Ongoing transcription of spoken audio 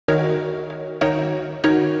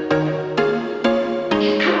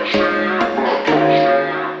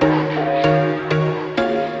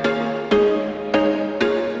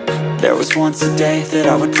once a day that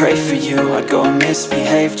I would pray for you. I'd go and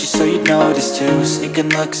misbehave just so you'd notice too. Sneaking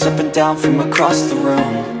looks up and down from across the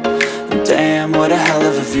room. And damn, what a hell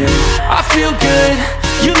of a view. I feel good,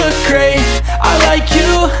 you look great, I like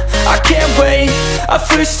you, I can't wait. A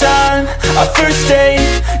first time, a first date.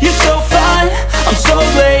 You're so fine, I'm so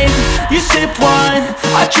late. You sip wine,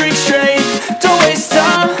 I drink straight. Don't waste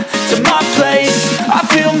time to my place. I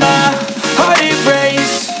feel my heart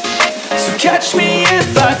erase. So catch me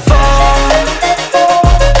if I fall.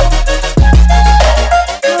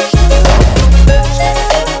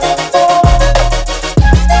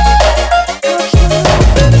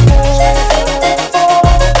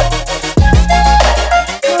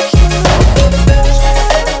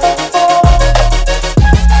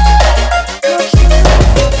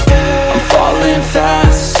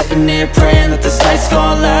 Praying that this night's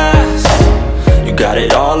gonna last. You got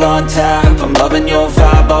it all on tap, I'm loving your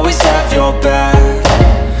vibe, always have your back.